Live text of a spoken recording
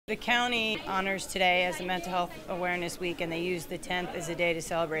The county honors today as a Mental Health Awareness Week, and they use the 10th as a day to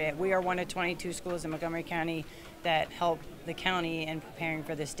celebrate it. We are one of 22 schools in Montgomery County that help the county in preparing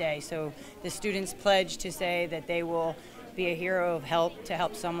for this day. So the students pledge to say that they will be a hero of help to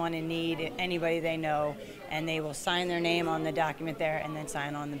help someone in need, anybody they know, and they will sign their name on the document there and then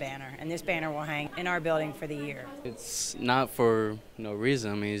sign on the banner. And this banner will hang in our building for the year. It's not for no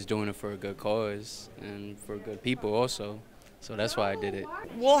reason. I mean, he's doing it for a good cause and for good people also. So that's why I did it.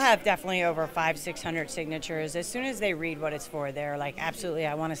 We'll have definitely over 500-600 signatures. As soon as they read what it's for, they're like, absolutely,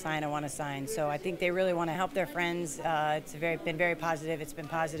 I want to sign, I want to sign. So I think they really want to help their friends. It's been very positive. It's been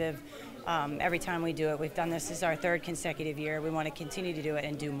positive every time we do it. We've done this. This is our third consecutive year. We want to continue to do it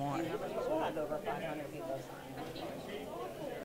and do more. We'll have over 500 people sign.